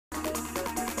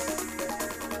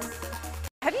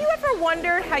ever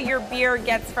wondered how your beer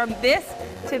gets from this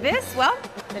to this? Well,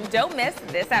 then don't miss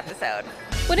this episode.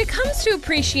 When it comes to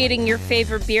appreciating your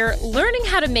favorite beer, learning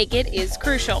how to make it is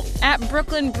crucial. At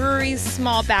Brooklyn Brewery's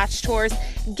small batch tours,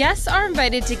 guests are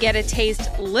invited to get a taste,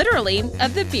 literally,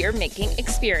 of the beer making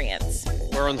experience.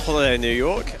 We're on holiday in New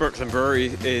York. Brooklyn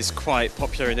Brewery is quite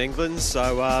popular in England,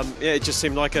 so yeah, it just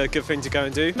seemed like a good thing to go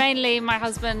and do. Mainly my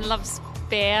husband loves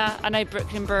beer. I know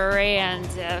Brooklyn Brewery, and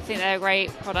I think they're a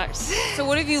great product. So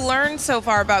what have you learned so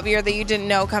far about beer that you didn't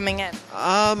know coming in?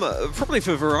 Probably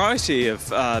the variety of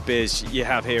beers you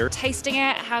have here. Tasting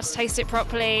it, how to taste it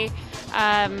properly,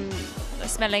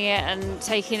 smelling it and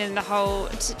taking in the whole,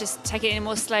 just taking it in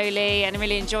more slowly and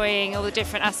really enjoying all the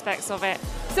different aspects of it.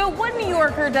 So what New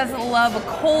Yorker doesn't love a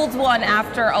cold one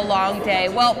after a long day?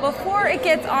 Well, before it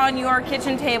gets on your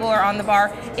kitchen table or on the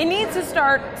bar, it needs to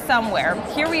start somewhere.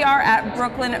 Here we are at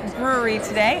Brooklyn Brewery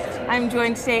today. I'm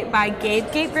joined today by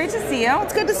Gabe. Gabe, great to see you.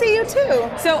 It's good to see you too.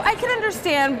 So I can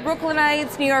understand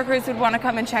Brooklynites, New Yorkers would want to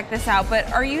come and check this out,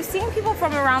 but are you seeing people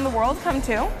from around the world come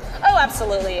too? Oh,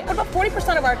 absolutely. About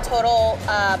 40% of our total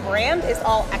brand is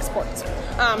all exports.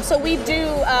 So we do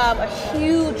a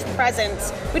huge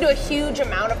presence. We do a huge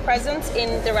amount of presence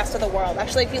in the rest of the world.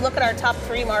 Actually, if you look at our top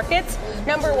 3 markets,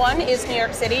 number 1 is New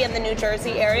York City and the New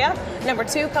Jersey area. Number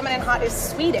 2, coming in hot, is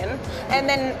Sweden. And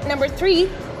then number 3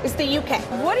 is the UK.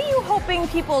 What are you hoping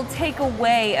people take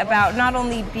away about not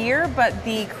only beer, but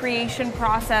the creation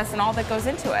process and all that goes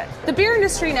into it? The beer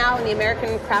industry now, in the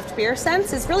American craft beer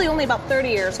sense, is really only about 30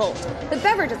 years old. The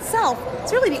beverage itself,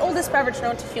 it's really the oldest beverage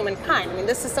known to humankind. I mean,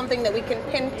 this is something that we can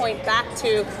pinpoint back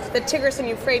to the Tigris and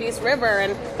Euphrates River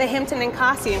and the Hampton and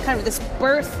Cassie and kind of this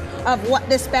birth of what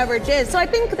this beverage is. So I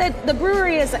think that the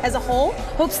brewery as a whole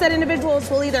hopes that individuals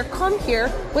will either come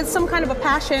here with some kind of a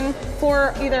passion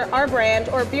for either our brand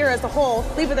or beer as a whole,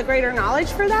 leave with a greater knowledge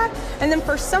for that. And then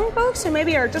for some folks who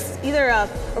maybe are just either a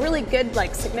really good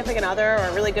like significant other or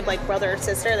a really good like brother or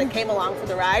sister that came along for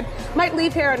the ride, might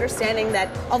leave here understanding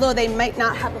that although they might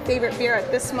not have a favorite beer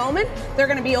at this moment, they're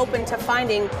going to be open to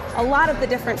finding a lot of the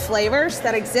different flavors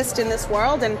that exist in this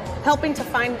world and helping to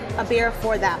find a beer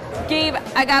for them. Gabe,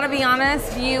 I gotta be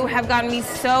honest, you have gotten me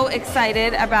so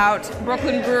excited about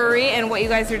Brooklyn Brewery and what you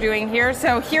guys are doing here.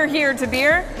 So here to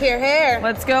beer. Here.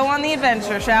 Let's go on the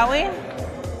adventure, shall we?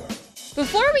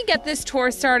 Before we get this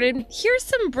tour started, here's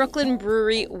some Brooklyn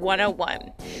Brewery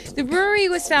 101. The brewery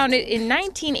was founded in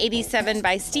 1987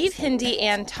 by Steve Hindy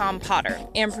and Tom Potter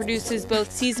and produces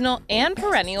both seasonal and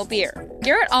perennial beer.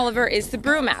 Garrett Oliver is the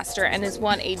brewmaster and has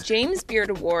won a James Beard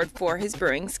Award for his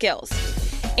brewing skills.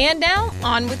 And now,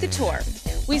 on with the tour.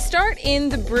 We start in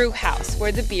the brew house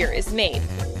where the beer is made.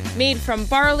 Made from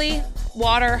barley,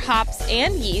 water, hops,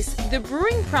 and yeast, the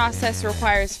brewing process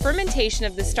requires fermentation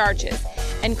of the starches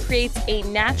and creates a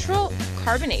natural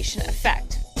carbonation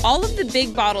effect. All of the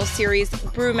Big Bottle Series,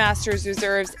 Brewmasters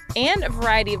Reserves, and a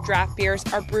variety of draft beers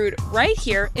are brewed right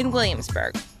here in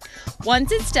Williamsburg.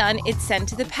 Once it's done, it's sent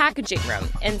to the packaging room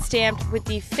and stamped with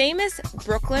the famous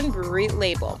Brooklyn Brewery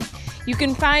label. You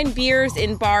can find beers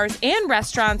in bars and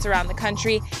restaurants around the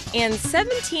country and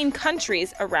 17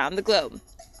 countries around the globe.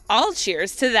 All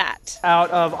cheers to that.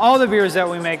 Out of all the beers that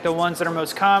we make, the ones that are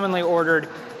most commonly ordered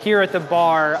here at the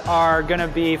bar are going to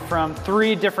be from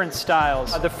 3 different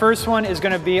styles. The first one is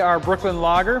going to be our Brooklyn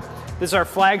Lager. This is our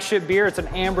flagship beer. It's an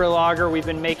amber lager. We've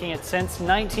been making it since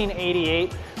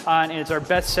 1988, and it's our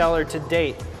best seller to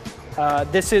date.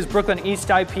 This is Brooklyn East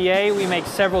IPA. We make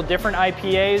several different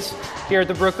IPAs here at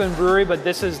the Brooklyn Brewery, but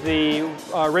this is the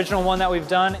original one that we've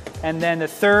done. And then the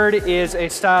third is a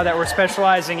style that we're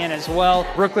specializing in as well,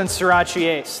 Brooklyn Sriracha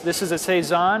Ace. This is a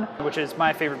Saison, which is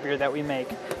my favorite beer that we make.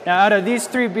 Now, out of these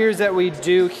 3 beers that we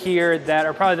do here that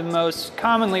are probably the most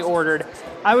commonly ordered,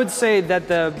 I would say that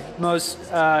the most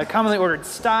commonly ordered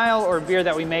style or beer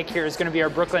that we make here is going to be our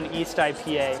Brooklyn East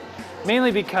IPA.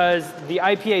 Mainly because the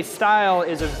IPA style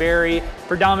is a very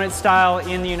predominant style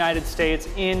in the United States,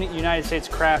 in United States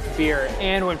craft beer.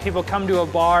 And when people come to a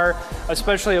bar,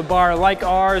 especially a bar like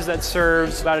ours that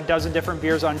serves about a dozen different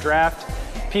beers on draft,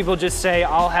 people just say,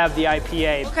 I'll have the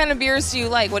IPA. What kind of beers do you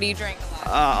like? What do you drink?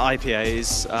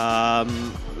 IPAs,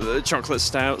 chocolate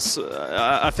stouts.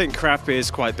 I think craft beer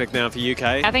is quite big now for UK.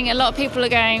 I think a lot of people are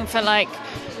going for like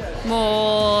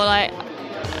more like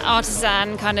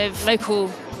artisan kind of local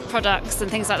products and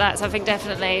things like that, so I think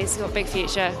definitely it's got a big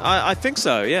future. I think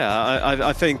so, yeah.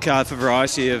 I think the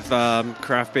variety of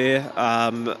craft beer,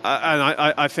 and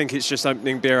I think it's just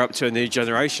opening beer up to a new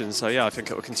generation, so yeah, I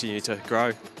think it will continue to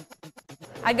grow.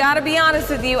 I gotta be honest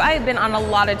with you, I have been on a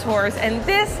lot of tours, and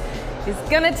this is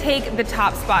gonna take the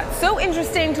top spot. So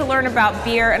interesting to learn about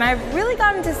beer, and I've really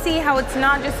gotten to see how it's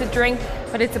not just a drink,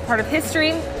 but it's a part of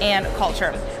history and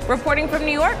culture. Reporting from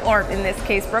New York, or in this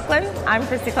case, Brooklyn, I'm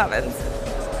Christy Clemens.